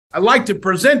I'd like to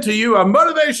present to you a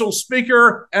motivational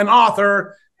speaker and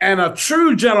author and a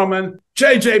true gentleman,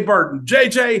 J.J. Birden.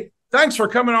 J.J., thanks for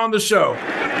coming on the show.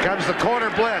 Comes the corner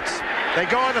blitz. They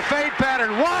go in the fade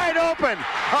pattern, wide open,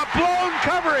 a blown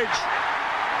coverage.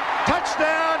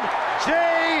 Touchdown,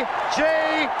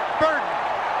 J.J. Birden.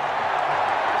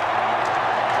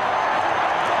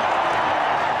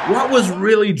 What was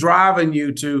really driving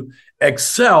you to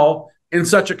excel in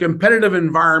such a competitive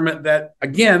environment that,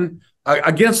 again,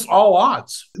 against all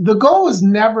odds? The goal was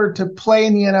never to play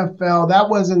in the NFL. That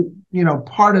wasn't,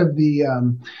 part of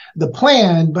the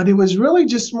plan, but it was really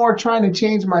just more trying to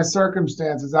change my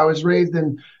circumstances. I was raised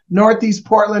in Northeast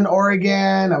Portland,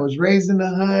 Oregon. I was raised in the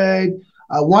hood,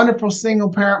 a wonderful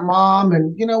single parent mom.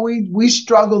 And, we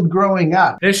struggled growing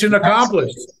up. Mission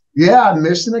accomplished. Yeah,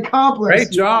 mission accomplished.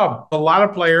 Great job. A lot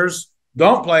of players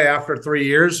don't play after 3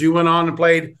 years. You went on and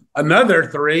played another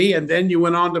 3, and then you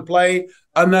went on to play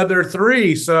another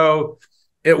 3. So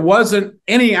it wasn't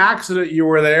any accident you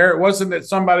were there. It wasn't that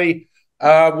somebody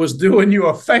was doing you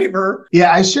a favor.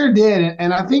 Yeah, I sure did.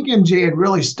 And I think MJ had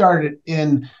really started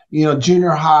in,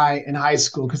 junior high and high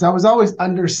school, because I was always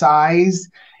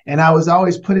undersized and I was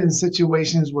always put in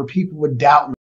situations where people would doubt me.